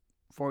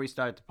before we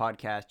start the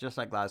podcast, just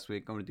like last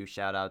week, I'm going to do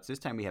shout outs. This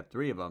time we have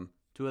 3 of them.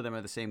 2 of them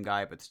are the same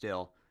guy, but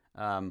still.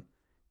 One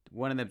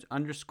of them's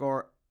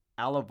underscore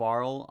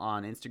Alavarl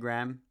on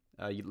Instagram.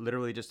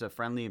 Literally just a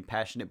friendly and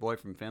passionate boy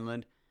from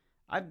Finland.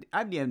 I've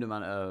DM'd him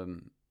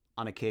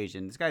on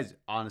occasion. This guy's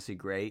honestly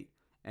great,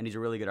 and he's a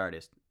really good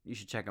artist. You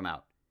should check him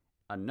out.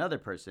 Another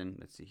person,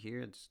 let's see here.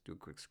 Let's do a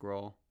quick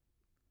scroll.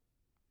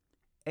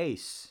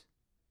 Ace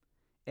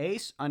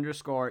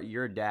underscore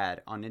your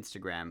dad on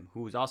Instagram,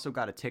 who's also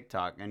got a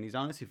TikTok, and he's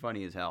honestly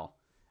funny as hell.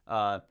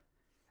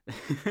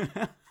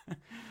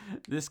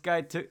 This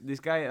guy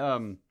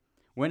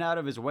went out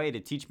of his way to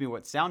teach me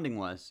what sounding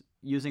was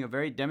using a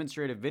very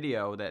demonstrative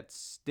video that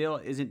still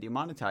isn't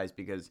demonetized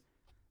because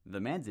the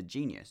man's a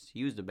genius.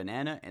 He used a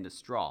banana and a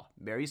straw.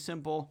 Very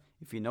simple.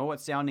 If you know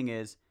what sounding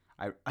is,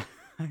 I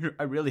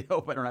really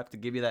hope I don't have to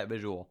give you that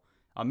visual.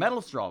 A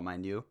metal straw,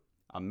 mind you.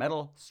 A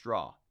metal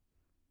straw.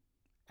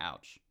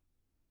 Ouch.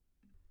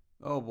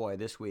 Oh boy,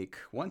 this week.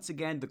 Once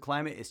again, the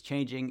climate is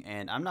changing,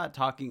 and I'm not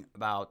talking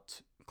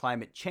about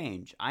climate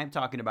change. I'm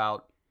talking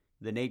about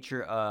the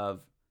nature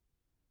of,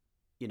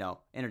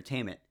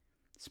 entertainment.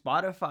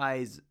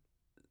 Spotify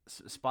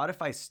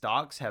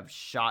stocks have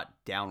shot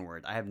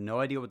downward. I have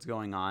no idea what's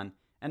going on,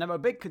 and I'm a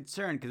big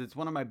concern because it's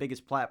one of my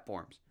biggest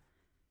platforms.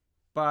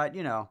 But,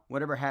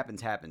 whatever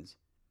happens, happens.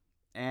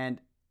 And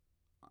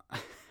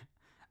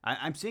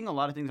I'm seeing a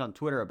lot of things on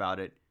Twitter about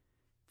it.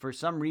 For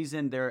some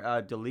reason,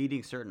 they're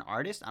deleting certain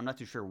artists. I'm not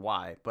too sure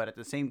why. But at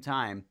the same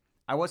time,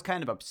 I was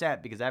kind of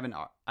upset because I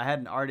had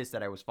an artist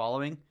that I was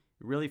following,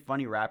 a really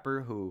funny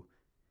rapper who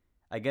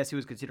I guess he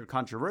was considered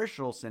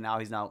controversial, so now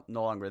he's no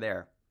longer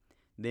there.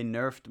 They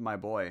nerfed my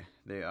boy.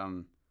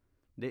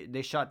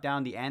 They shut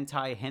down the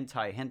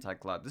anti-hentai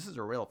club. This is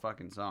a real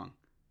fucking song.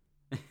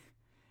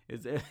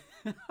 Is it?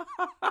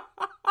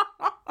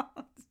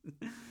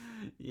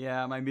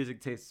 Yeah, my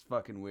music taste is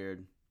fucking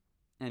weird.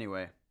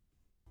 Anyway.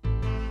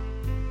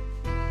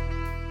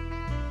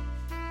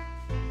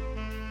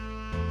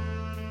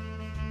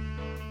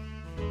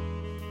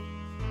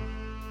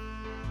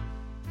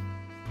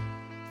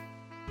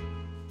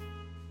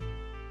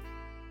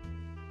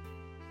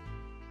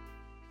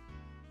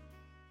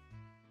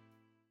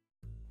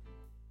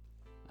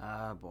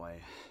 Ah,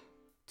 boy.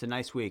 It's a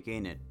nice week,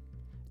 ain't it?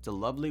 It's a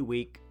lovely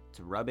week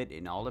to rub it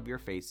in all of your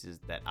faces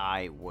that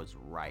I was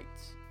right.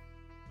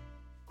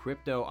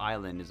 Crypto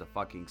Island is a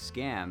fucking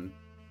scam,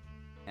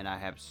 and I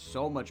have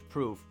so much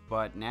proof,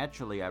 but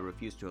naturally I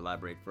refuse to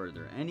elaborate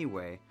further.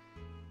 Anyway,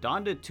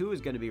 Donda 2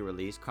 is going to be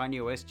released.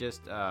 Kanye West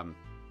just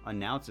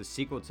announced a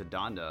sequel to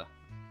Donda,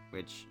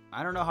 which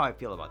I don't know how I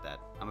feel about that.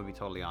 I'm going to be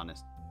totally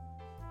honest.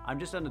 I'm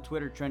just on the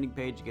Twitter trending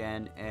page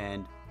again,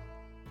 and,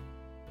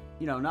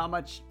 not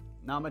much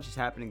is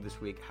happening this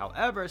week.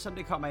 However,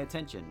 something caught my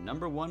attention.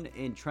 Number 1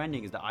 in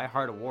trending is the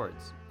iHeart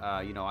Awards.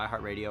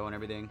 iHeartRadio and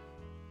everything.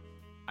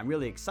 I'm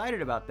really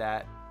excited about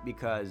that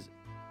because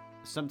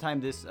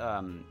sometime it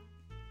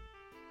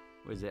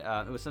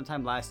was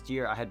sometime last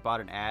year I had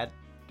bought an ad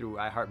through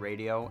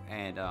iHeartRadio,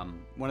 and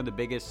one of the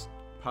biggest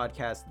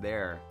podcasts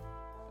there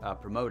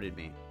promoted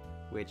me,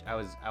 which I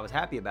was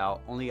happy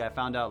about. Only I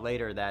found out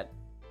later that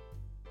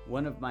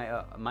one of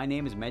my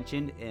name is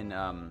mentioned in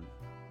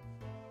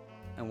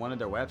one of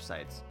their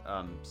websites.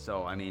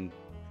 So I mean,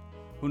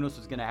 who knows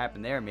what's gonna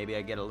happen there? Maybe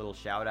I get a little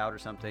shout out or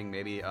something.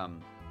 Maybe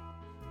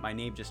my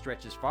name just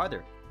stretches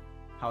farther.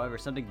 However,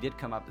 something did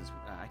come up.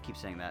 I keep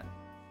saying that.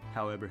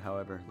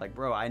 However, like,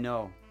 bro, I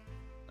know.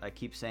 I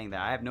keep saying that.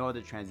 I have no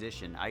other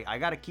transition. I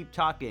gotta keep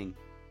talking,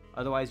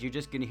 otherwise you're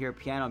just gonna hear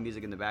piano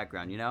music in the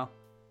background.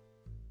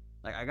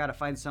 Like, I gotta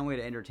find some way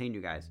to entertain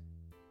you guys.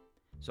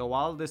 So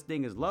while this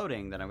thing is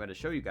loading, that I'm gonna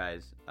show you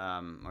guys,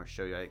 or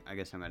show you. I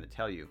guess I'm gonna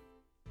tell you.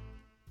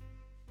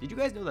 Did you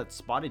guys know that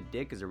spotted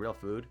dick is a real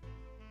food?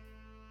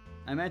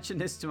 I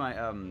mentioned this to my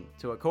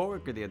to a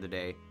coworker the other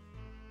day.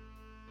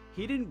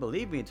 He didn't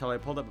believe me until I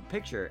pulled up a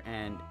picture,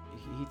 and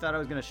he thought I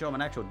was gonna show him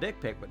an actual dick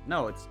pic, but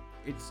no, it's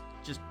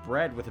just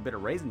bread with a bit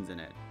of raisins in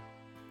it.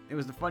 It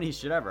was the funniest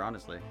shit ever,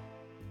 honestly.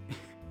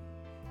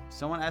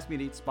 Someone asked me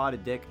to eat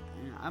spotted dick,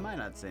 I might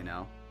not say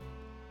no.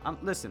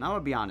 Listen, I'm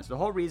gonna be honest. The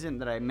whole reason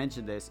that I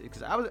mentioned this is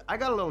because I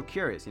got a little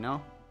curious,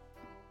 Gonna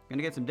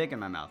get some dick in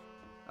my mouth.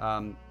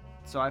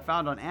 So I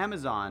found on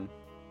Amazon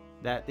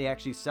that they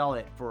actually sell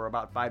it for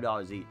about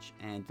 $5 each,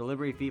 and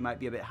delivery fee might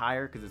be a bit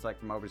higher because it's like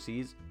from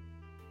overseas.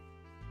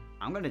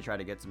 I'm gonna try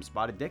to get some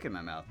spotted dick in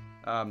my mouth.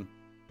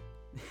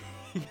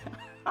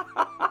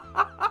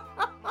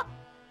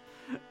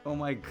 Oh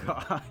my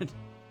god.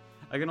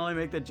 I can only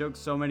make that joke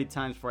so many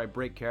times before I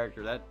break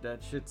character.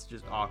 That shit's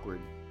just awkward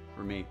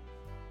for me.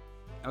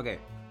 Okay,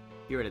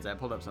 here it is. I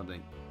pulled up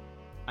something.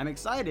 I'm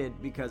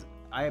excited because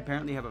I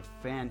apparently have a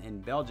fan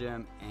in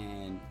Belgium,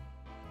 and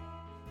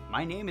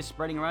my name is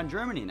spreading around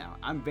Germany now.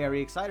 I'm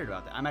very excited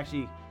about that. I'm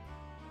actually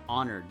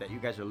honored that you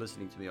guys are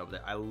listening to me over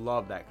there. I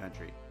love that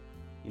country.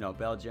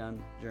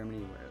 Belgium, Germany,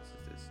 where else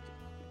is this?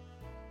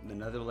 The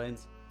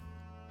Netherlands.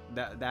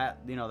 That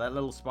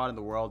little spot in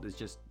the world is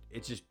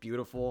just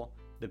beautiful.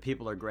 The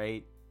people are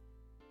great.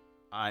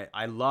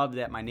 I love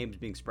that my name is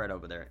being spread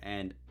over there,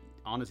 and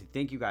honestly,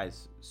 thank you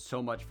guys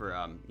so much for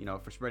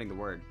for spreading the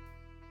word.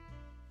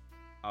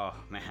 Oh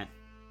man,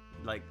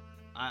 like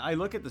I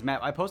look at this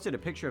map. I posted a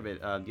picture of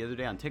it the other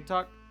day on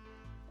TikTok.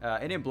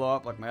 It didn't blow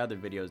up like my other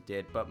videos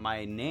did, but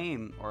my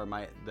name or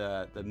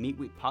the Meat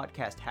Week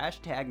podcast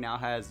hashtag now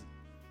has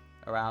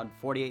around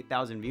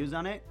 48,000 views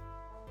on it,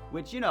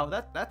 which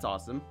that's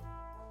awesome.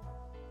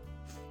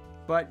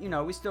 But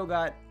we still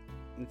got,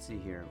 let's see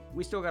here,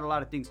 we still got a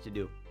lot of things to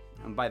do.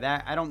 And by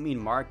that, I don't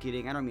mean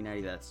marketing, I don't mean any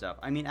of that stuff.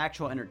 I mean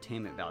actual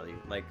entertainment value.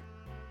 Like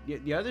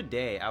the other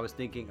day, I was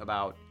thinking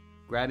about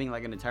grabbing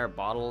like an entire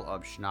bottle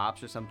of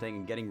schnapps or something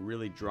and getting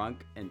really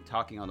drunk and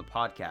talking on the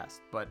podcast.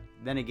 But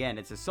then again,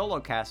 it's a solo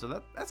cast,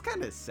 so that's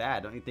kind of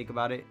sad, don't you think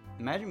about it?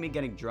 Imagine me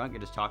getting drunk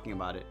and just talking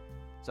about it.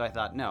 So I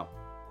thought, no.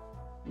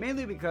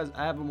 Mainly because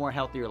I have a more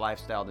healthier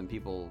lifestyle than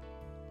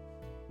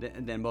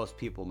most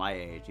people my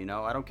age,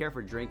 I don't care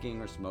for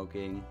drinking or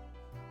smoking,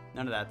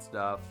 none of that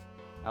stuff.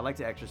 I like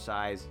to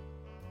exercise,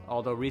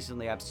 although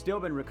recently I've still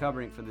been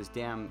recovering from this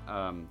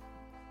damn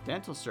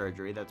dental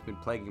surgery that's been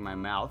plaguing my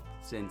mouth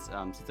since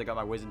I got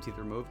my wisdom teeth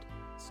removed.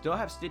 Still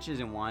have stitches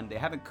in one. They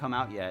haven't come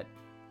out yet,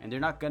 and they're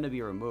not going to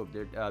be removed.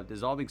 They're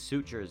dissolving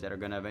sutures that are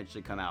going to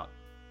eventually come out,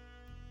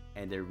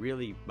 and they're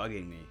really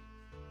bugging me.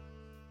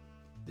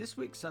 This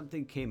week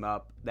something came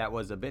up that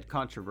was a bit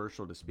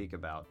controversial to speak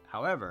about.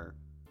 However,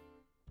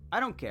 I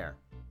don't care,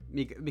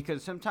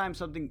 because sometimes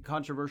something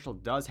controversial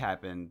does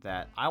happen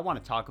that I want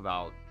to talk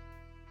about,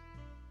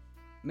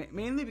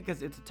 mainly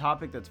because it's a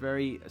topic that's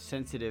very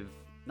sensitive,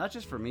 not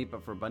just for me,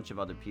 but for a bunch of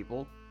other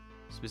people,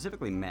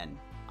 specifically men.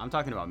 I'm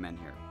talking about men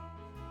here.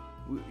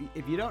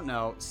 If you don't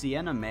know,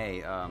 Sienna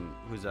May,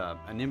 who's an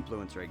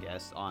influencer, I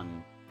guess,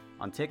 on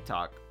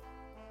TikTok,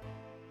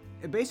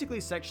 it basically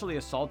sexually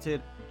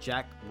assaulted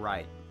Jack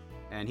Wright,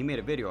 and he made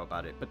a video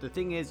about it. But the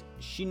thing is,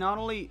 she not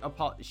only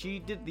she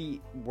did the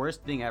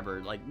worst thing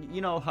ever. Like,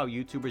 you know how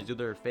YouTubers do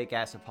their fake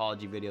ass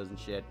apology videos and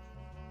shit.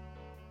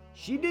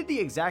 She did the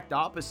exact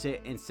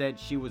opposite and said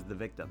she was the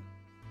victim,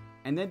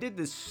 and then did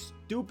this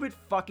stupid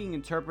fucking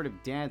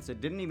interpretive dance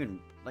that didn't even,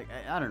 like,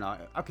 I don't know.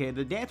 Okay,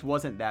 the dance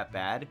wasn't that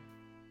bad,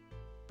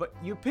 but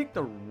you picked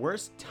the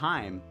worst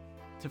time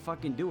to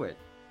fucking do it.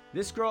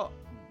 This girl,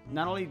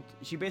 not only,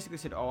 she basically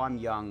said, "Oh, I'm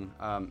young.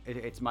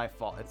 It's my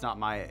fault. It's not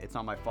my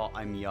fault.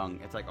 I'm young."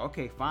 It's like,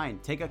 okay, fine.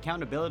 Take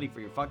accountability for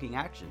your fucking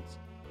actions.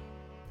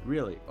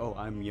 Really? Oh,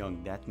 I'm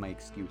young. That's my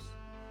excuse.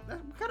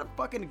 What kind of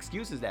fucking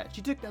excuse is that?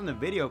 She took down the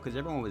video because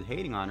everyone was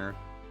hating on her,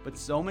 but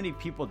so many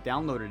people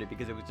downloaded it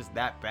because it was just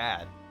that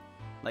bad.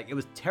 Like, it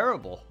was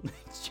terrible.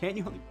 It's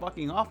genuinely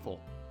fucking awful.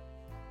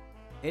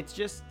 It's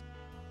just,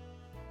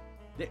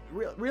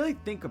 really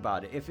think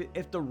about it.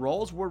 If the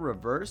roles were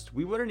reversed,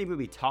 we wouldn't even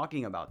be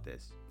talking about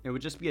this. It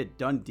would just be a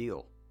done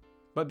deal.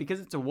 But because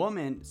it's a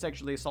woman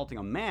sexually assaulting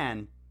a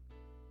man,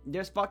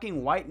 there's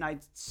fucking white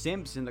knight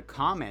simps in the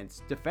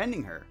comments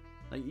defending her.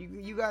 Like,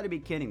 you gotta be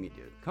kidding me,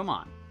 dude. Come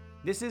on.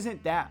 This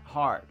isn't that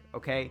hard,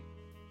 okay?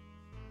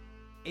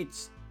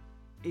 It's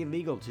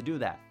illegal to do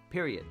that,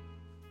 period.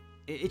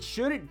 It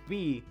shouldn't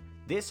be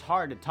this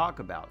hard to talk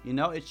about,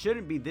 It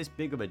shouldn't be this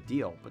big of a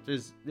deal. But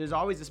there's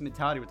always this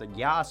mentality with like,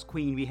 yas,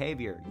 queen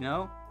behavior,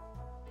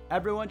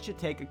 Everyone should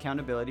take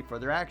accountability for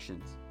their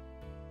actions.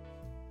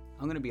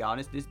 I'm gonna be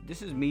honest,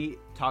 this is me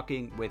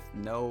talking with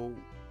no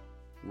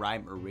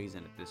rhyme or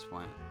reason at this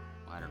point.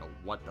 I don't know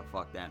what the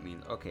fuck that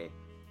means. Okay,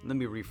 let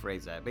me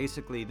rephrase that.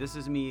 Basically, this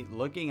is me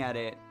looking at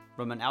it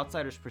from an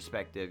outsider's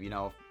perspective.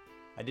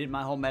 I did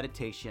my whole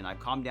meditation, I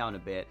calmed down a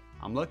bit,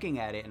 I'm looking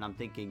at it and I'm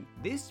thinking,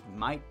 this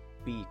might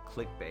be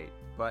clickbait,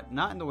 but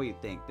not in the way you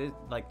think.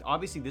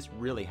 Obviously this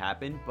really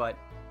happened, but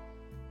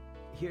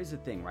here's the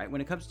thing, right? When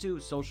it comes to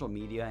social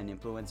media and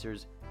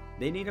influencers,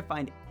 they need to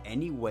find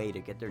any way to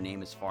get their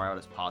name as far out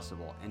as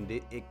possible. And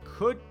it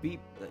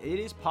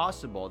is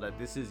possible that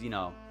this is,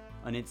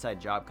 an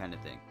inside job kind of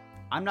thing.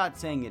 I'm not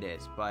saying it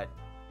is, but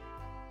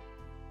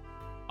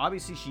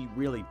obviously she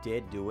really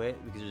did do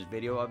it because there's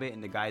video of it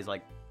and the guy's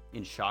like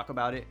in shock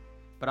about it.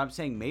 But I'm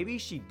saying maybe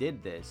she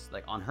did this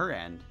like on her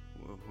end,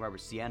 whoever,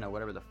 Sienna,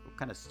 whatever the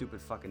kind of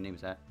stupid fucking name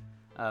is that.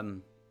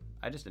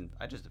 I just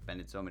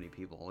offended so many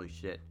people. Holy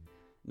shit.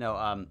 No,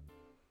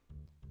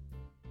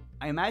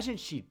 I imagine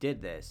she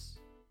did this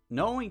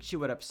knowing she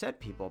would upset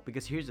people,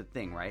 because here's the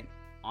thing, right?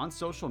 On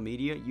social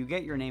media, you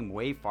get your name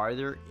way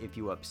farther if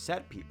you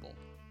upset people.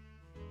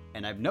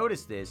 And I've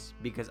noticed this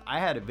because I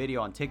had a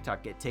video on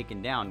TikTok get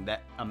taken down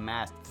that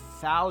amassed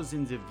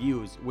thousands of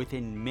views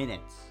within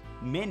minutes.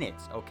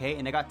 Okay?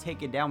 And it got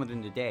taken down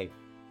within the day.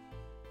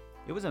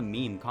 It was a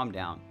meme. Calm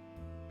down.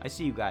 I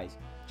see you guys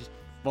just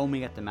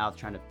foaming at the mouth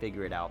trying to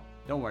figure it out.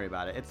 Don't worry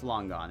about it. It's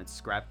long gone. It's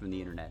scrapped from the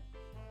internet.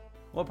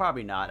 Well,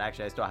 probably not.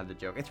 Actually, I still have the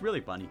joke. It's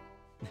really funny.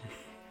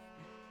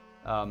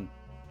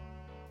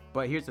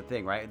 But here's the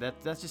thing, right?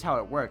 That's just how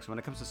it works when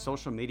it comes to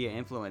social media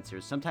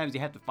influencers. Sometimes you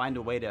have to find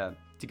a way to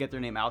get their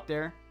name out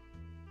there,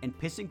 and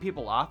pissing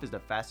people off is the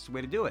fastest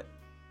way to do it.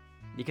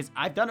 Because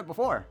I've done it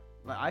before.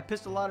 I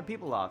pissed a lot of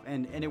people off,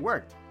 and it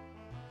worked.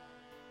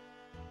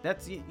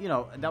 that's, you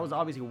know, that was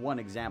obviously one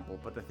example,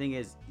 but the thing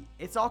is,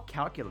 it's all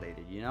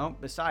calculated, you know?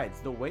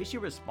 Besides, the way she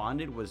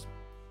responded was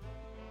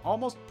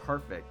almost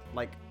perfect.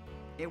 Like,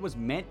 it was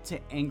meant to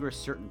anger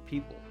certain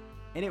people.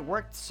 And it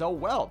worked so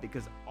well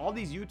because all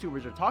these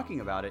YouTubers are talking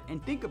about it.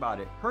 And think about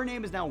it, her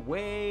name is now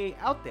way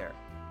out there.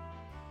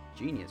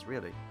 Genius,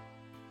 really.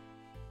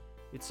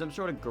 It's some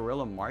sort of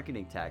guerrilla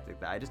marketing tactic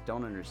that I just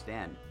don't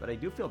understand. But I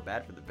do feel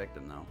bad for the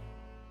victim, though.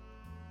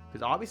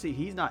 Because obviously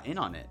he's not in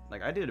on it.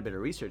 Like, I did a bit of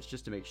research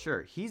just to make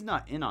sure. He's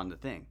not in on the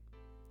thing.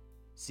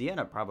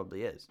 Sienna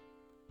probably is.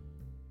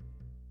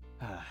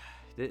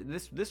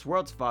 This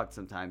world's fucked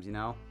sometimes, you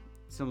know?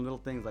 Some little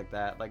things like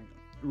that. Like,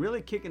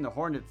 really kicking the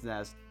hornet's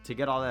nest to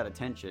get all that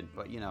attention.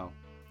 But, you know,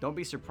 don't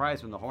be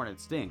surprised when the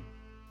hornets sting.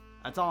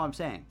 That's all I'm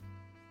saying.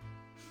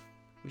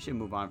 We should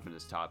move on from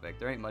this topic.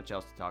 There ain't much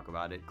else to talk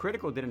about it.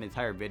 Critical did an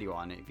entire video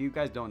on it. If you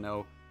guys don't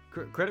know,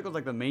 Critical's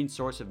like the main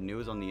source of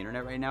news on the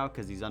internet right now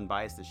because he's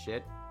unbiased as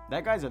shit.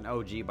 That guy's an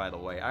OG, by the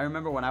way. I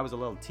remember when I was a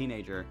little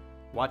teenager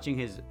watching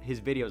his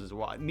videos as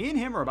well. Me and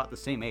him are about the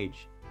same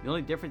age. The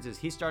only difference is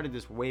he started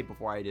this way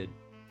before I did.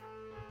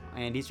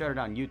 And he started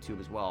on YouTube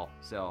as well.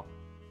 So,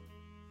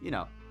 you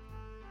know,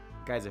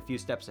 the guy's a few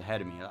steps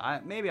ahead of me.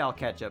 Maybe I'll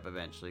catch up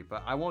eventually,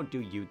 but I won't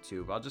do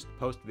YouTube. I'll just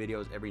post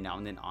videos every now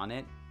and then on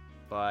it.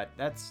 But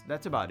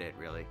that's about it,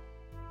 really.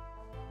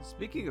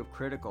 Speaking of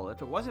Critical,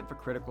 if it wasn't for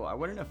Critical, I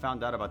wouldn't have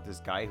found out about this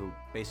guy who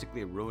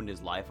basically ruined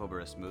his life over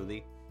a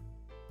smoothie.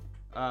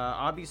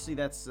 Obviously,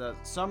 that's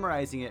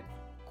summarizing it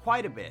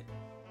quite a bit.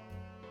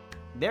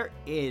 There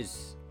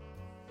is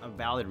a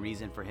valid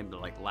reason for him to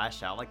like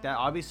lash out like that.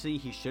 Obviously,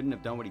 he shouldn't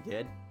have done what he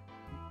did.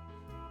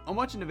 I'm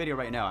watching the video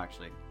right now,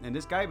 actually, and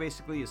this guy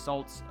basically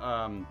assaults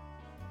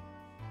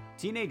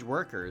teenage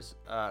workers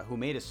who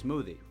made a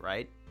smoothie,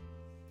 right?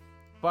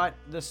 But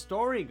the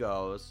story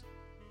goes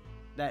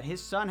that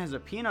his son has a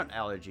peanut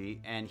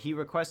allergy, and he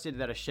requested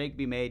that a shake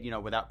be made, you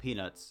know, without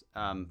peanuts.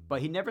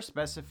 But he never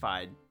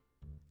specified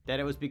that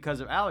it was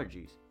because of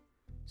allergies.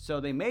 So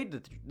they made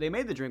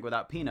the drink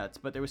without peanuts,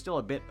 but there was still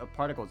a bit of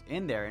particles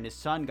in there, and his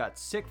son got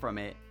sick from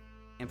it.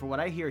 And from what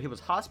I hear, he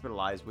was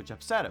hospitalized, which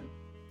upset him.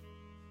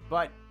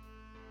 But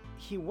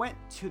he went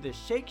to the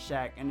Shake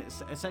Shack and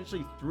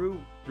essentially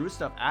threw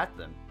stuff at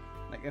them.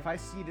 Like, if I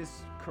see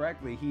this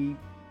correctly, he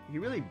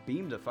really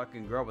beamed a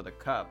fucking girl with a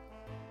cup.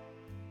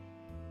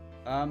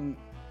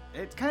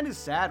 It's kind of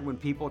sad when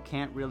people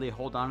can't really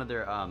hold on to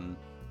their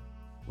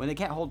when they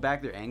can't hold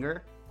back their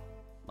anger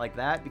like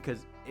that,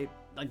 because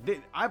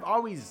I've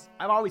always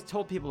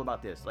told people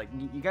about this. Like,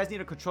 you guys need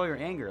to control your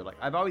anger. Like,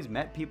 I've always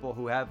met people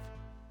who have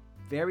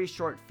very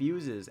short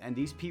fuses, and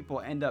these people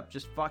end up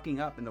just fucking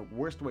up in the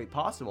worst way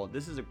possible.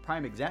 This is a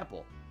prime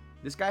example.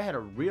 This guy had a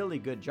really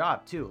good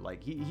job too.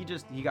 Like,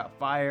 he got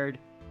fired.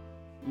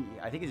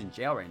 I think he's in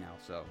jail right now,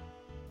 so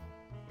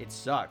it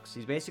sucks.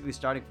 He's basically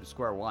starting from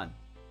square one.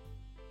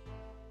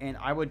 And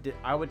I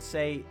would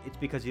say it's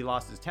because he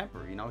lost his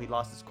temper. You know, he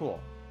lost his cool.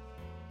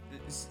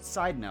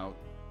 Side note,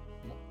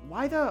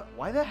 why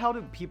the hell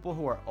do people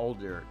who are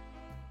older,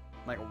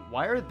 like,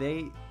 why are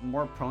they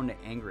more prone to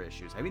anger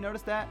issues? Have you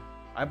noticed that?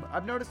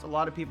 I've noticed a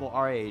lot of people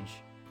our age,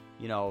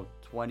 you know,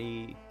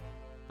 20,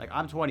 like,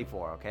 I'm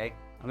 24, okay?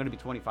 I'm gonna be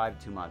 25 in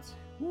 2 months.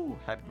 Woo,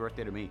 happy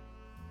birthday to me.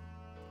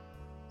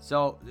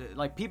 So,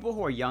 like, people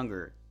who are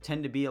younger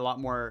tend to be a lot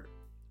more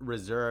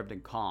reserved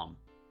and calm.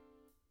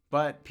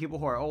 But people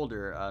who are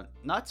older,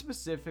 not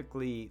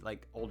specifically,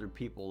 like, older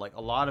people, like,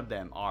 a lot of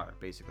them are,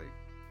 basically.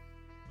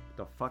 What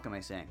the fuck am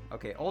I saying?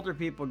 Okay, older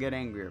people get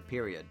angrier,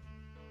 period.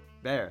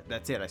 There,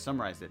 that's it, I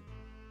summarized it.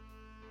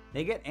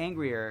 They get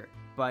angrier,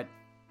 but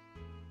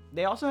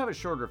they also have a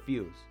shorter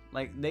fuse.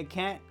 Like, they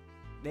can't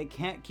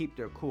keep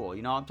their cool.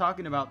 You know, I'm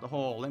talking about the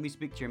whole let me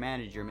speak to your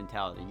manager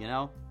mentality, you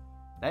know?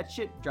 That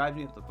shit drives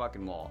me up the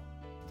fucking wall.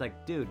 It's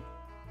like, dude,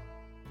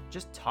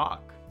 just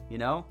talk, you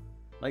know?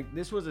 Like,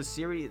 this was a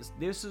serious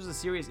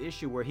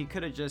issue where he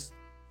could have just,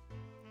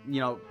 you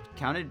know,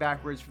 counted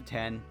backwards for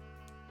 10,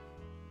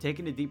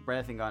 taken a deep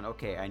breath and gone,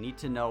 okay, I need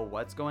to know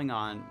what's going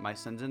on. My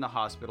son's in the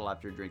hospital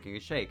after drinking a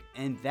shake.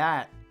 And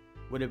that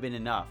would have been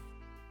enough.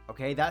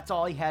 Okay, that's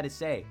all he had to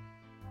say.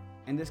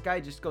 And this guy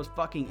just goes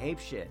fucking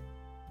apeshit.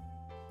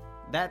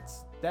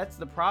 That's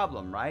the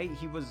problem, right?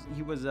 He was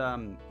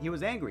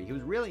angry. He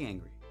was really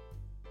angry.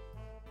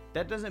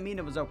 That doesn't mean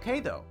it was okay,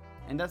 though.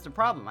 And that's the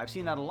problem. I've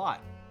seen that a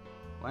lot.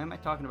 Why am I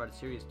talking about a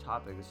serious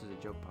topic? This is a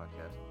joke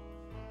podcast.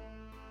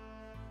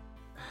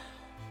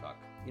 Fuck.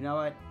 You know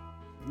what?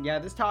 Yeah,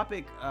 this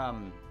topic, I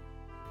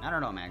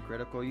don't know, man.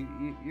 Critical,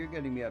 you're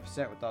getting me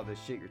upset with all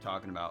this shit you're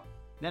talking about.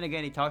 Then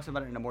again, he talks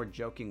about it in a more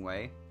joking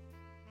way.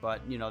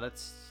 But, you know,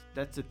 that's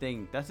the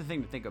thing. That's the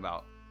thing to think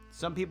about.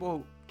 Some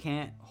people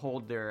can't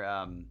hold their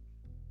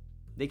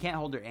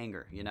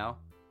anger, you know?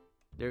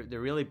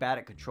 They're really bad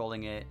at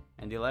controlling it,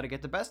 and they let it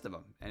get the best of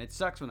them. And it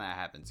sucks when that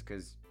happens,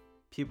 because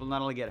people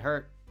not only get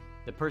hurt,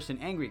 the person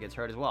angry gets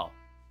hurt as well.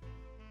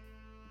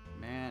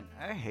 Man,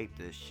 I hate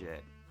this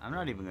shit. I'm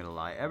not even gonna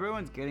lie.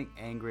 Everyone's getting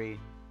angry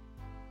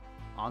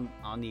on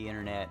the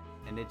internet,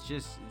 and it's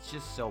just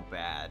so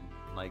bad.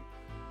 Like,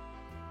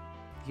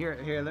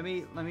 Here, let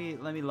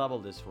me level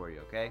this for you,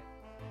 okay?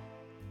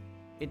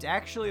 It's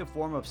actually a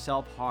form of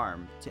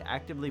self-harm to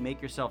actively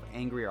make yourself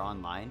angrier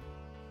online,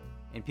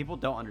 and people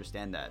don't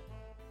understand that.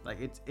 Like,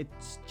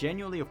 it's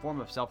genuinely a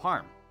form of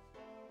self-harm.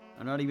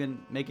 I'm not even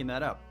making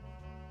that up.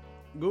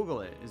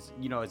 Google it.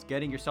 It's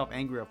getting yourself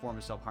angry a form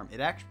of self-harm. It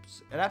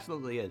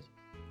absolutely is.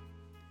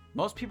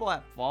 Most people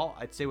at fault,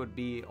 I'd say, would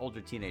be older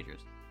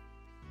teenagers.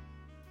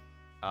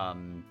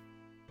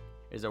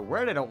 There's a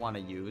word I don't want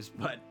to use,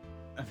 but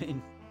I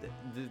mean,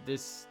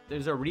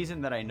 there's a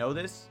reason that I know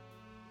this.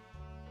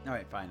 All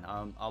right, fine.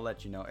 I'll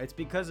let you know. It's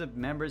because of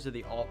members of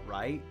the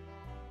alt-right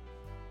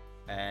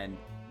and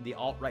the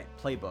alt-right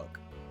playbook.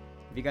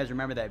 If you guys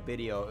remember that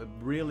video, it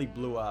really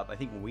blew up. I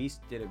think Weiss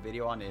did a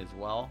video on it as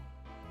well,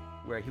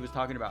 where he was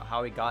talking about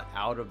how he got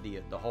out of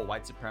the whole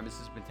white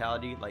supremacist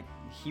mentality. Like,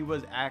 he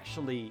was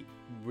actually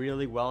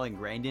really well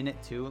ingrained in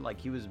it too.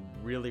 Like, he was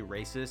really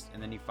racist,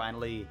 and then he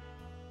finally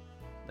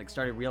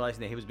started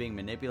realizing that he was being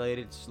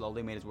manipulated,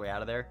 slowly made his way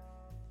out of there.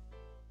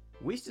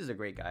 Weiss is a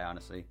great guy,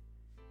 honestly.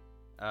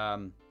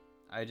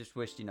 I just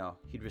wished,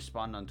 he'd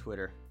respond on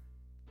Twitter.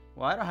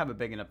 Well, I don't have a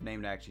big enough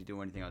name to actually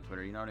do anything on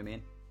Twitter, you know what I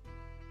mean?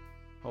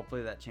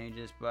 Hopefully that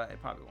changes, but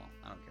it probably won't.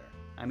 I don't care.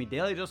 I mean,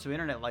 Daily Dose of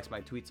Internet likes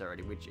my tweets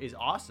already, which is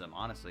awesome,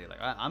 honestly. Like,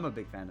 I'm a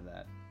big fan of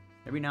that.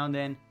 Every now and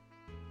then,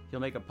 he'll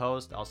make a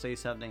post, I'll say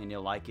something, and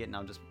he'll like it, and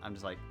I'm just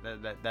like,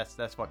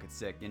 that's fucking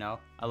sick,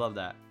 I love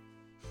that.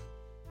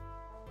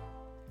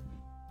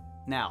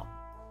 Now,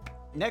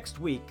 next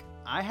week,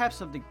 I have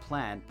something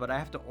planned, but I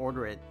have to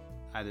order it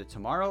either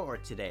tomorrow or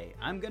today.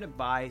 I'm gonna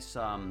buy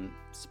some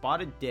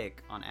spotted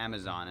dick on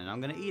Amazon, and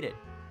I'm gonna eat it.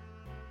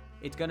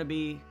 It's gonna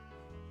be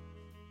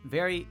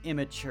very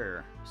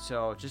immature,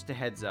 so just a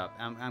heads up.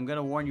 I'm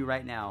gonna warn you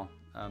right now.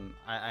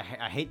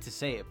 I hate to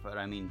say it, but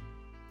I mean,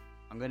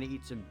 I'm gonna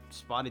eat some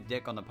spotted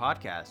dick on the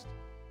podcast.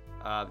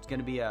 It's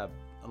gonna be a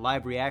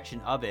live reaction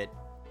of it.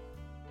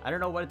 I don't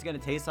know what it's gonna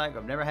taste like.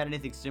 I've never had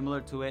anything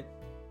similar to it,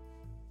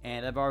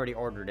 and I've already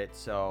ordered it,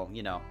 so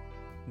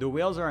the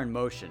wheels are in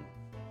motion.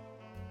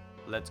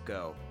 Let's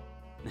go.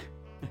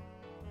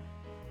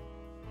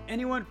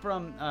 Anyone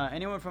from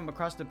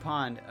across the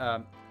pond.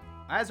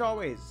 As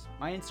always,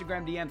 my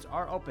Instagram DMs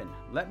are open.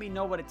 Let me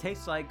know what it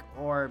tastes like,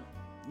 or,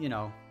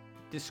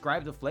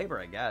 describe the flavor,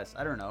 I guess.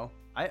 I don't know.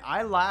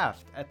 I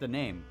laughed at the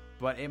name,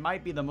 but it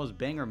might be the most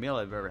banger meal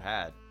I've ever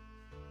had.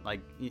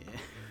 Like,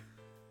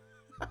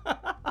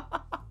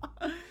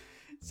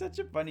 such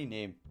a funny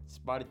name.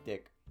 Spotted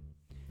Dick.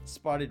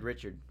 Spotted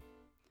Richard.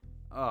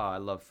 Oh, I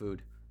love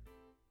food.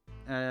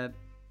 I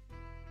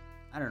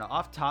don't know.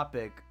 Off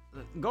topic.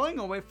 Going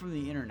away from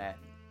the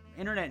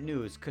internet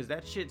news, because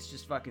that shit's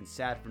just fucking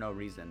sad for no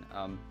reason.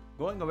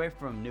 Going away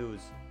from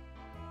news,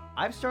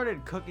 I've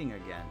started cooking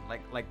again,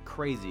 like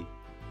crazy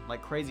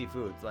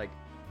foods. Like,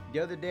 the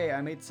other day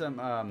I made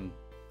some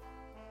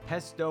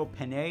pesto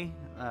penne.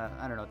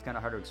 I don't know, it's kind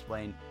of hard to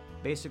explain.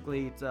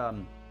 Basically, it's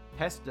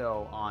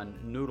pesto on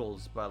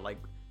noodles, but like,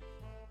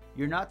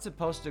 you're not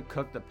supposed to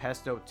cook the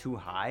pesto too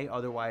high,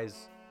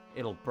 otherwise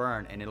it'll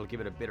burn and it'll give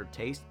it a bitter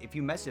taste. If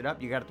you mess it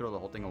up, you gotta throw the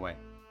whole thing away.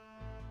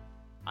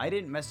 I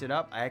didn't mess it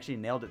up. I actually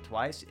nailed it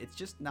twice. It's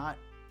just not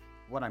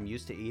what I'm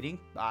used to eating.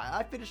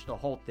 I finished the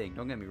whole thing.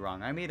 Don't get me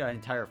wrong. I made an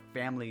entire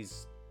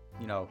family's,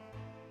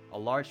 a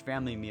large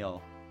family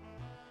meal.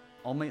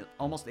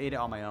 Almost ate it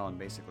on my own,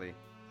 basically,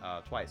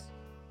 twice.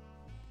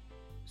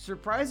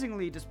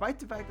 Surprisingly, despite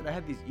the fact that I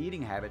have these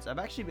eating habits, I've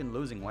actually been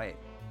losing weight.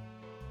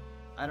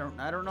 I don't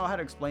know how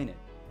to explain it.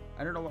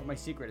 I don't know what my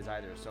secret is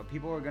either. So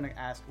people are gonna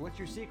ask, "What's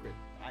your secret?"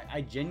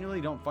 I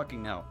genuinely don't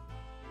fucking know.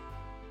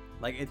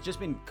 Like, it's just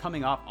been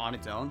coming off on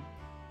its own.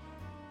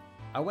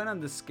 I went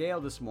on the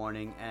scale this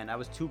morning and I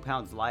was 2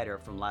 pounds lighter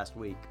from last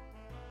week,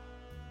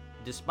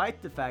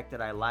 despite the fact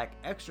that I lack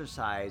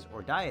exercise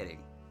or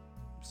dieting.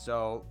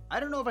 So I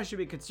don't know if I should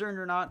be concerned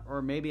or not,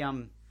 or maybe I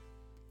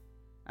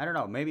don't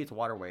know, maybe it's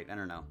water weight. I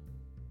don't know.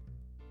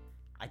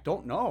 I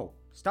don't know.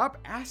 Stop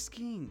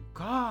asking.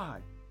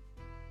 God.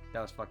 That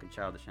was fucking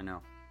childish, I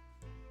know.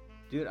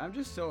 Dude, I'm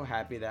just so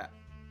happy that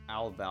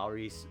Al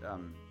Valerie,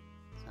 son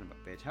of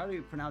a bitch. How do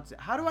you pronounce it?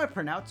 How do I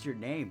pronounce your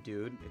name,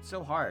 dude? It's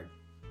so hard.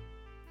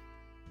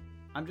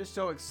 I'm just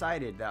so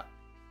excited that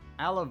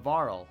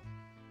Alavarl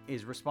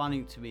is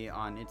responding to me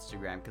on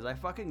Instagram, because I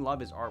fucking love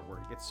his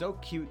artwork. It's so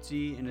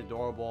cutesy and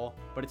adorable,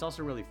 but it's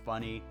also really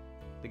funny.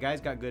 The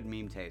guy's got good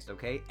meme taste,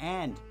 okay?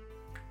 And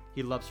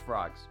he loves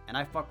frogs. And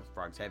I fuck with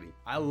frogs heavy.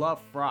 I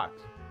love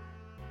frogs.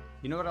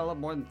 You know what I love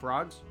more than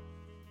frogs?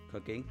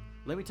 Cooking.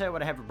 Let me tell you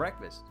what I had for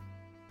breakfast.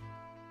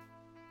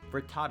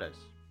 Frittatas.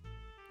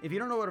 If you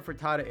don't know what a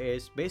frittata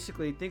is,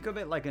 basically think of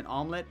it like an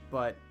omelet,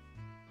 but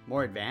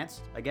more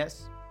advanced, I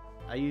guess.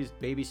 I used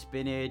baby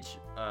spinach,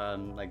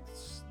 like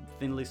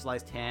thinly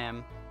sliced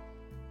ham,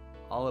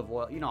 olive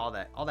oil,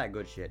 all that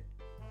good shit.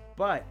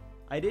 But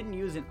I didn't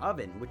use an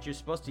oven, which you're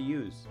supposed to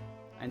use.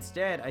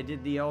 Instead, I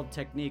did the old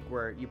technique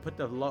where you put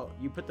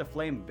the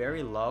flame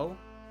very low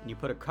and you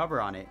put a cover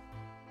on it,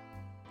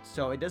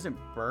 so it doesn't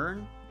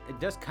burn. It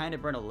does kind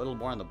of burn a little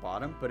more on the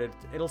bottom, but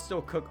it'll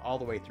still cook all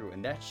the way through,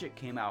 and that shit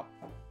came out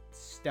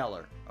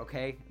stellar,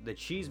 okay? The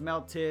cheese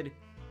melted,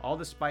 all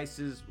the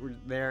spices were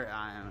there.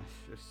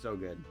 It's so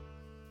good.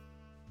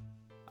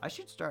 I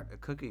should start a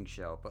cooking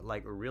show, but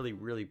like a really,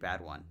 really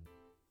bad one.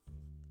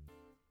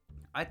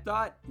 I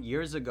thought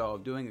years ago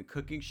of doing a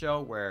cooking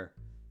show where,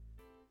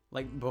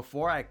 like,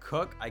 before I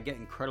cook, I get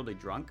incredibly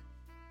drunk.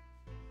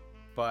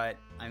 But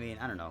I mean,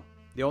 I don't know.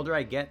 The older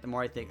I get, the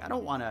more I think I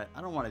don't want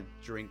to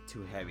drink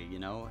too heavy, you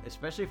know?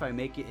 Especially if I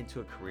make it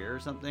into a career or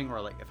something,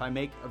 or like if I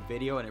make a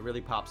video and it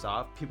really pops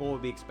off, people will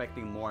be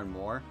expecting more and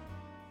more.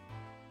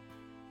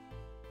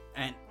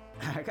 And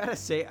I gotta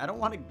say, I don't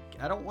want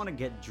to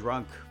get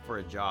drunk for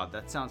a job.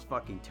 That sounds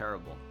fucking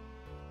terrible.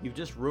 You've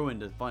just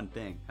ruined a fun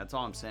thing. That's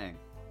all I'm saying.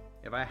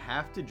 If I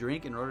have to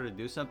drink in order to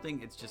do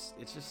something, it's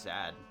just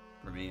sad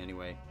for me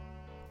anyway.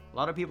 A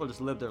lot of people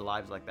just live their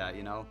lives like that,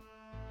 you know,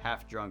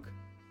 half drunk.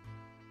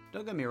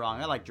 Don't get me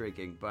wrong, I like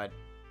drinking, but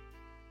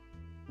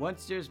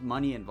once there's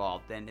money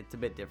involved, then it's a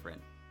bit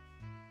different.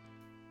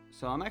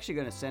 So I'm actually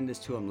gonna send this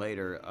to him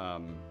later.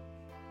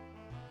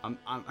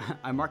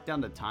 I marked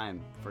down the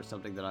time for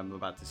something that I'm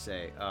about to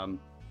say.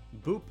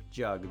 Boop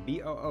Jug,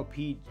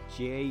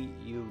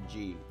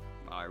 Boopjug.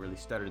 Oh, I really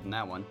stuttered in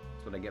that one.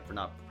 That's what I get for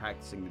not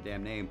practicing the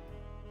damn name.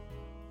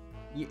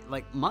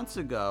 Like months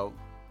ago,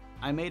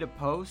 I made a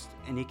post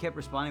and he kept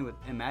responding with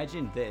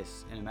imagine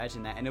this and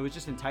imagine that, and it was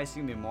just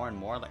enticing me more and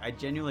more. Like I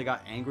genuinely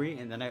got angry,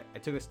 and then I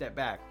took a step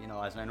back, you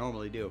know, as I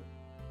normally do.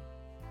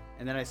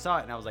 And then I saw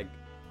it and I was like,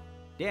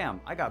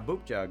 damn, I got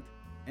boop jugged.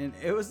 And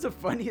it was the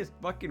funniest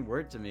fucking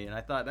word to me, and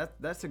I thought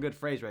that's a good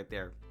phrase right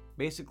there.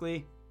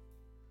 Basically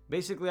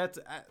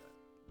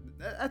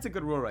that's a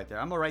good rule right there.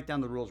 I'm gonna write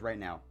down the rules right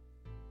now.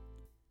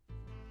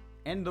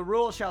 And the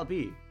rule shall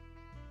be,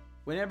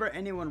 whenever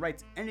anyone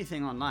writes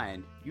anything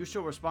online, you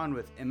shall respond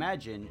with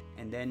imagine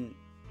and then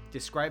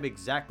describe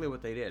exactly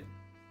what they did.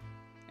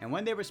 And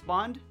when they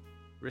respond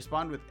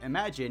with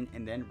imagine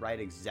and then write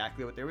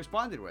exactly what they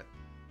responded with.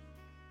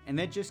 And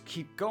then just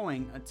keep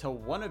going until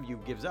one of you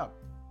gives up.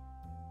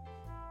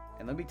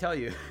 And let me tell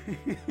you,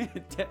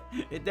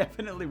 it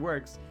definitely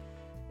works.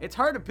 It's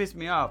hard to piss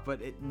me off, but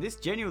this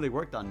genuinely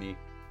worked on me.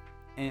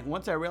 And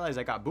once I realized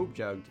I got boop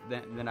jugged,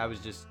 then I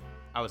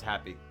was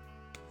happy.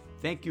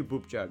 Thank you,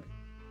 boop jug.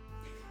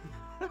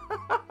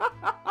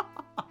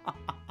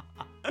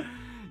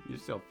 You're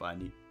so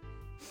funny.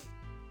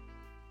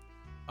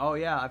 Oh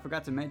yeah, I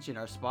forgot to mention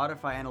our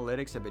Spotify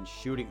analytics have been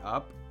shooting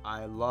up.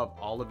 I love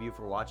all of you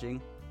for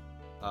watching.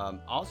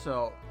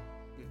 Also,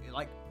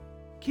 like,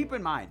 keep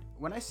in mind,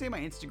 when I say my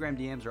Instagram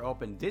DMs are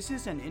open, this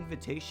is an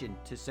invitation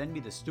to send me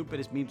the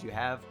stupidest memes you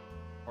have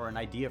or an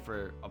idea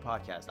for a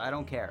podcast. I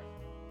don't care.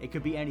 It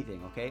could be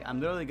anything, okay? I'm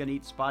literally gonna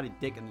eat spotted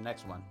dick in the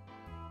next one.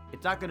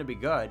 It's not gonna be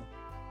good.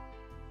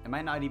 It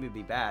might not even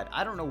be bad.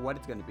 I don't know what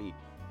it's gonna be.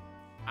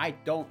 I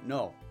don't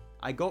know.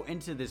 I go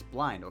into this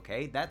blind,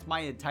 okay? That's my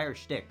entire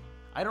shtick.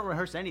 I don't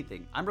rehearse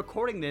anything. I'm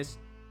recording this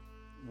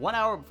 1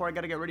 hour before I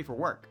gotta get ready for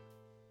work.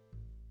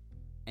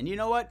 And you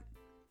know what?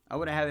 I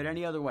wouldn't have it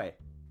any other way.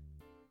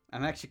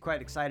 I'm actually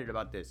quite excited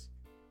about this.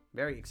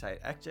 Very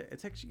excited. Actually,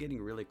 it's actually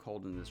getting really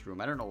cold in this room.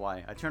 I don't know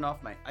why. I turn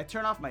off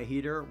my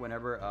heater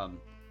whenever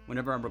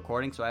I'm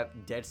recording, so I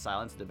have dead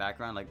silence in the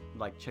background.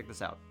 Like check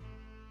this out.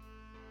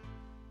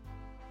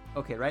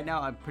 Okay, right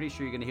now I'm pretty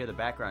sure you're gonna hear the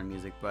background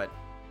music, but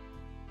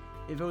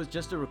if it was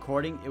just a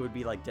recording, it would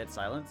be like dead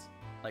silence.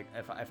 Like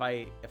if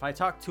I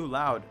talk too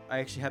loud, I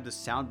actually have this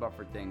sound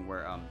buffer thing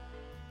where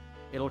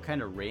it'll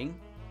kind of ring,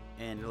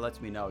 and it lets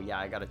me know, yeah,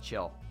 I gotta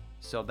chill.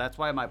 So that's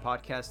why my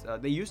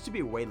podcast, they used to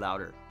be way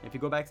louder. If you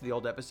go back to the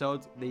old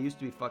episodes, they used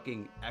to be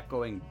fucking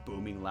echoing,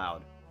 booming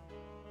loud.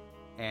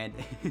 And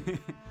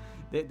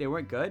they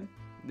weren't good.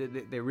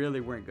 They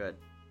really weren't good.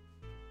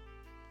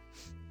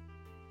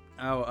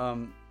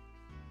 Oh,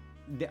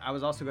 I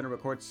was also going to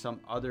record some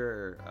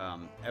other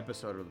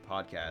episode of the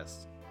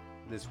podcast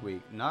this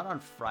week. Not on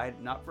Friday,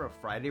 not for a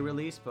Friday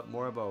release, but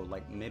more of a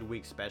like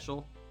midweek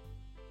special.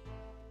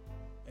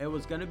 It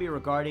was going to be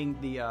regarding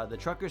the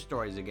trucker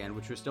stories again,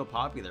 which were still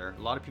popular.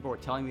 A lot of people were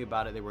telling me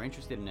about it. They were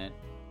interested in it.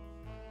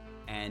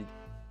 And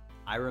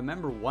I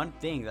remember one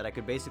thing that I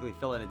could basically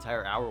fill an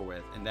entire hour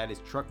with, and that is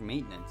truck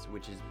maintenance,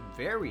 which is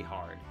very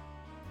hard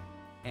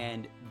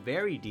and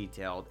very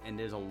detailed. And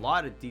there's a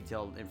lot of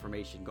detailed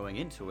information going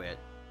into it.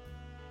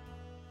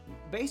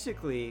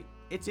 Basically,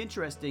 it's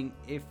interesting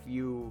if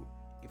you're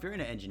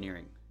into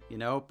engineering, you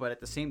know, but at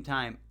the same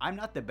time, I'm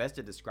not the best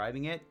at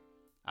describing it.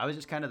 I was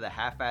just kind of the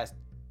half-assed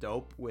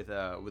dope with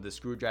a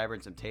screwdriver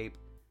and some tape,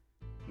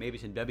 maybe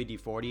some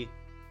WD-40.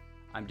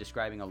 I'm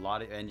describing a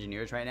lot of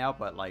engineers right now,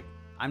 but like,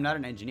 I'm not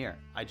an engineer.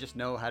 I just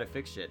know how to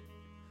fix shit.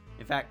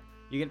 In fact,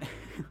 you can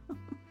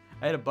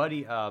I had a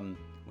buddy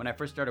when I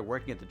first started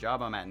working at the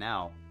job I'm at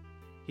now.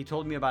 He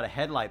told me about a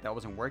headlight that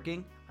wasn't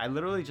working. I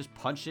literally just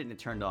punched it and it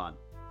turned on.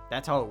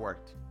 That's how it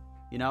worked.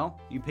 You know,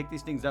 you pick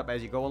these things up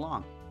as you go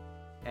along.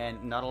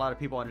 And not a lot of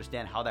people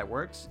understand how that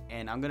works.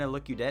 And I'm going to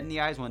look you dead in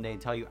the eyes one day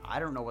and tell you, I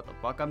don't know what the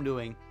fuck I'm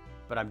doing,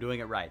 but I'm doing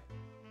it right.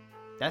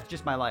 That's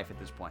just my life at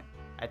this point.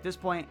 At this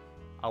point,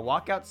 I'll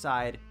walk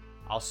outside,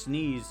 I'll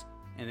sneeze,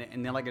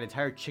 and then like an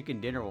entire chicken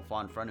dinner will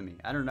fall in front of me.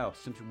 I don't know,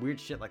 some weird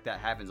shit like that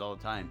happens all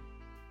the time.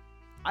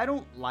 I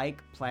don't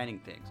like planning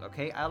things,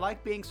 okay? I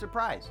like being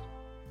surprised.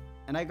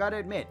 And I gotta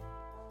admit,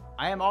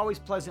 I am always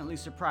pleasantly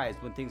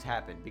surprised when things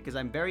happen because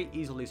I'm very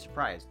easily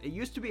surprised. It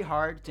used to be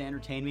hard to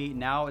entertain me.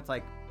 Now it's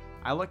like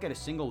I look at a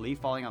single leaf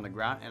falling on the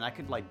ground and I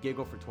could like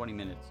giggle for 20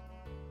 minutes.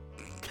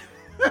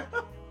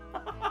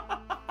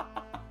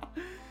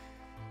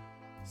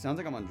 Sounds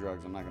like I'm on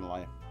drugs, I'm not gonna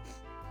lie.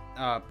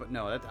 But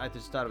no, I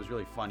just thought it was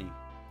really funny.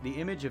 The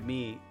image of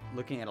me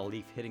looking at a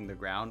leaf hitting the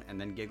ground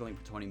and then giggling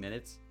for 20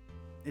 minutes,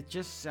 it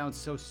just sounds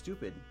so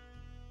stupid.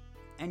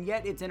 And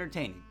yet it's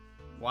entertaining.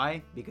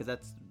 Why? Because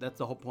that's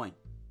the whole point.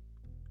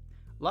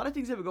 A lot of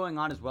things have been going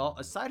on as well.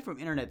 Aside from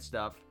internet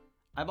stuff,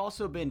 I've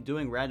also been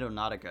doing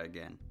Randonautica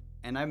again.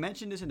 And I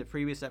mentioned this in the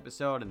previous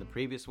episode and the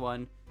previous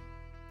one,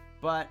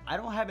 but I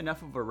don't have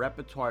enough of a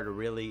repertoire to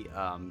really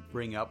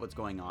bring up what's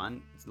going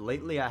on.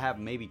 Lately, I have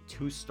maybe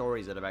 2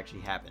 stories that have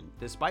actually happened,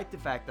 despite the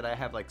fact that I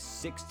have like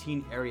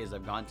 16 areas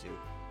I've gone to.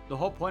 The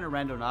whole point of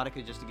Randonautica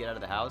is just to get out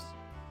of the house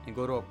and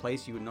go to a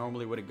place you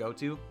normally wouldn't go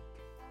to.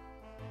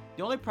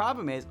 The only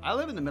problem is, I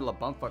live in the middle of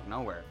bumfuck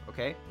nowhere,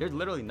 okay? There's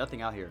literally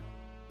nothing out here.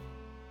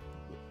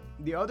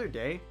 The other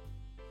day,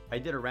 I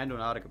did a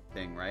Randonautica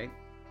thing, right?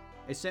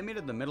 It sent me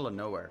to the middle of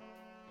nowhere.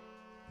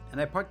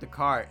 And I parked the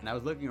car, and I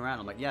was looking around.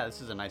 I'm like, yeah,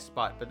 this is a nice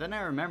spot. But then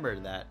I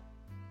remembered that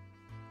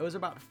it was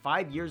about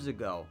 5 years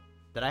ago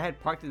that I had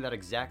parked in that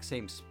exact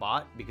same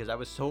spot because I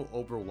was so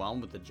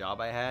overwhelmed with the job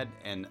I had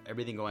and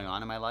everything going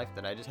on in my life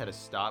that I just had to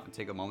stop and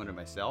take a moment to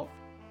myself.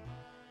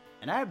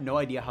 And I have no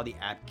idea how the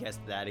app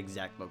guessed that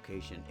exact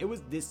location. It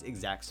was this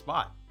exact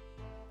spot.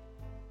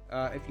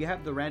 If you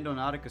have the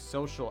Randonautica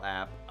social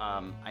app,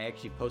 I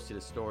actually posted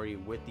a story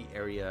with the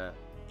area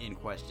in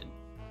question.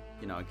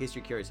 You know, in case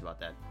you're curious about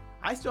that.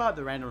 I still have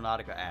the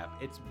Randonautica app.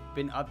 It's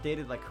been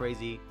updated like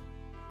crazy.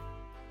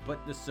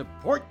 But the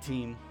support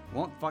team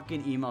won't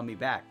fucking email me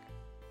back.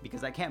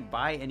 Because I can't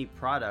buy any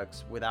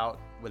products without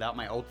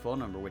my old phone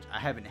number, which I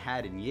haven't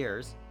had in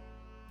years.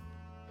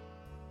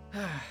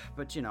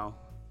 But you know,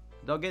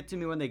 they'll get to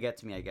me when they get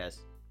to me, I guess.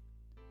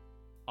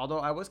 Although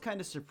I was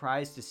kind of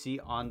surprised to see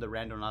on the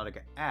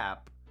Randonautica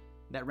app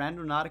that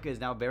Randonautica is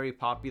now very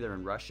popular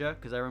in Russia,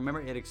 because I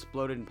remember it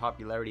exploded in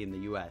popularity in the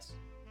US.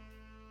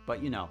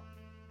 But you know,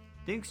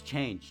 things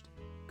changed.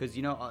 Because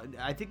you know,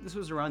 I think this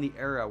was around the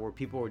era where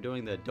people were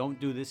doing the don't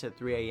do this at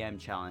 3 a.m.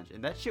 challenge,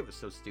 and that shit was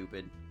so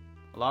stupid.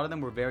 A lot of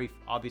them were very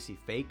obviously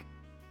fake.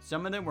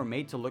 Some of them were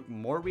made to look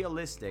more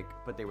realistic,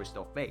 but they were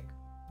still fake.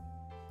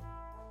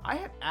 I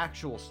have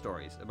actual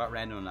stories about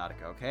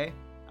Randonautica, okay?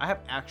 I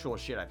have actual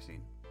shit I've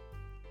seen.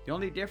 The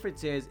only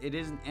difference is it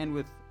doesn't end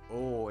with,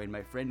 oh, and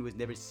my friend was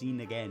never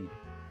seen again.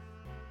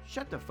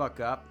 Shut the fuck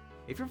up.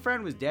 If your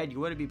friend was dead, you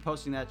wouldn't be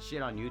posting that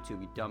shit on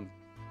YouTube, you dumb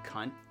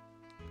cunt.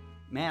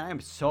 Man, I am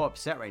so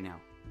upset right now.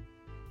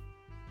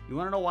 You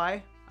wanna know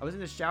why? I was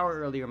in the shower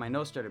earlier, my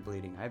nose started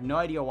bleeding. I have no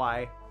idea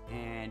why,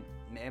 and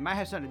it might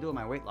have something to do with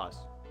my weight loss.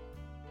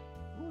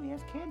 Oh, he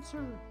has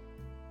cancer.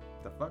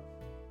 The fuck?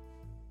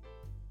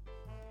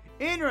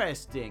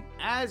 Interesting.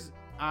 As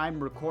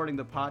I'm recording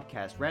the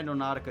podcast,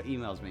 Randonautica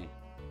emails me.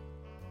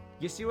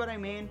 You see what I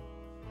mean?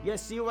 You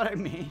see what I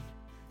mean?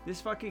 This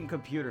fucking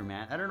computer,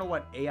 man. I don't know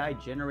what AI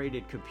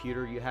generated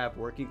computer you have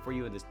working for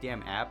you in this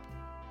damn app,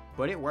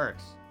 but it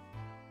works.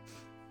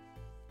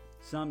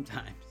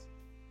 Sometimes.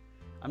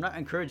 I'm not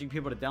encouraging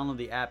people to download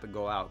the app and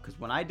go out, because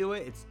when I do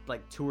it, it's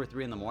like 2 or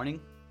 3 in the morning.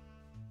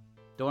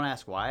 Don't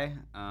ask why.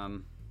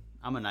 I'm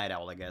a night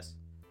owl, I guess.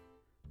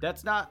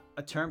 That's not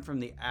a term from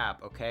the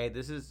app, okay?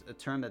 This is a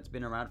term that's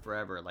been around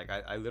forever. Like,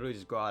 I literally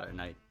just go out at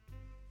night.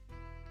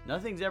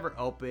 Nothing's ever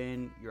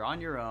open. You're on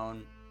your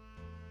own.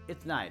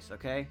 It's nice,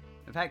 okay?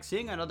 In fact,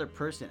 seeing another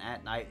person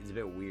at night is a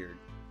bit weird.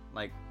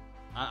 Like,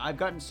 I've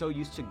gotten so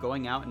used to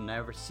going out and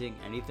never seeing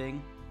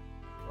anything,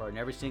 or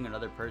never seeing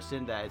another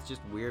person, that it's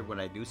just weird when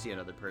I do see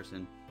another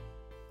person.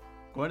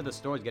 Going to the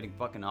store is getting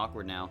fucking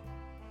awkward now.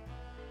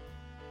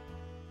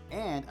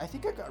 And I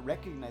think I got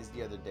recognized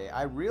the other day.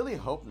 I really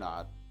hope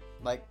not.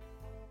 Like,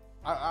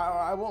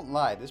 I won't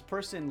lie. This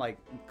person, like,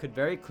 could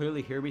very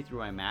clearly hear me through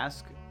my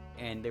mask.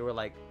 And they were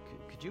like,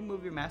 could you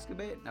move your mask a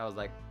bit? And I was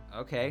like,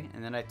 okay.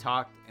 And then I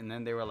talked. And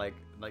then they were like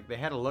they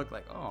had a look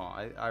like, oh,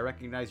 I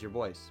recognize your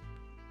voice.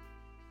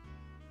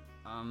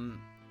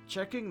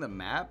 Checking the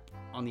map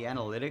on the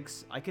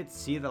analytics, I could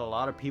see that a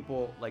lot of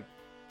people, like,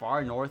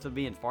 far north of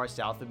me and far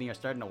south of me are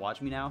starting to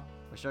watch me now.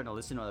 Or starting to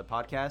listen to the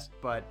podcast.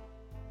 But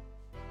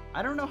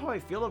I don't know how I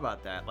feel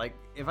about that. Like,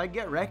 if I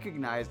get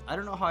recognized, I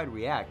don't know how I'd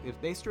react. If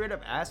they straight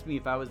up asked me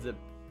if I was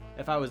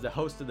the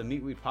host of the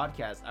Meat Weed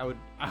podcast,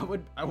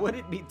 I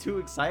wouldn't be too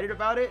excited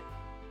about it.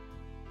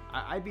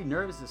 I'd be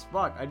nervous as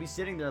fuck. I'd be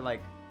sitting there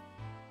like,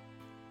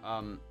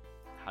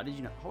 how did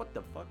you know? What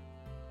the fuck?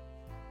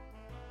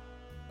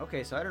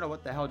 Okay, so I don't know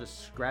what the hell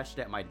just scratched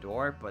at my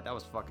door, but that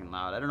was fucking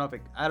loud. I don't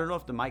know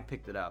if the mic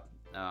picked it up.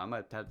 I'm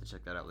gonna have to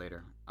check that out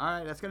later. All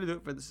right, that's gonna do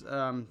it for this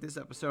this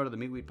episode of the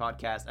Meat Weed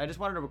podcast. I just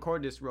wanted to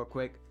record this real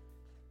quick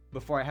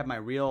before I have my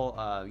real,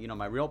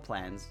 my real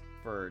plans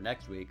for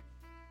next week.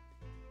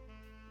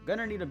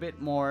 gonna need a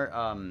bit more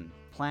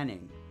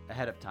planning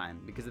ahead of time,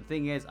 because the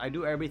thing is, I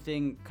do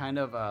everything kind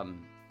of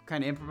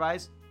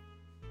improvised.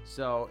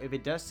 So if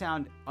it does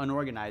sound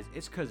unorganized,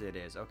 it's because it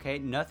is. Okay,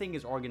 nothing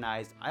is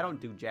organized. I don't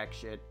do jack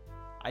shit.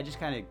 I just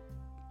kind of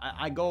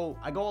I go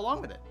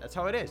along with it. That's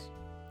how it is.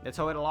 That's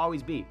how it'll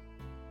always be.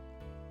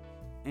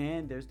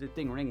 And there's the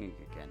thing ringing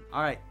again.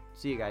 All right,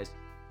 see you guys.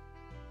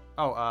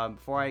 Oh,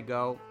 before I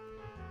go,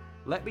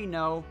 let me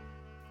know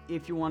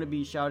if you want to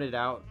be shouted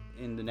out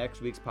in the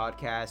next week's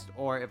podcast,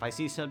 or if I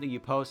see something you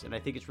post and I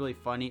think it's really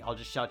funny, I'll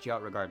just shout you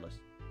out regardless.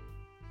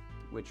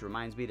 Which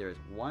reminds me, there's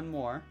one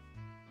more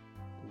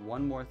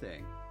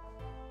thing.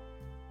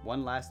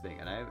 One last thing,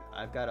 and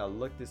I've got to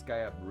look this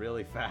guy up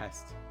really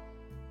fast.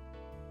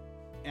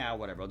 Yeah,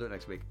 whatever, I'll do it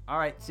next week. All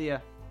right, see ya.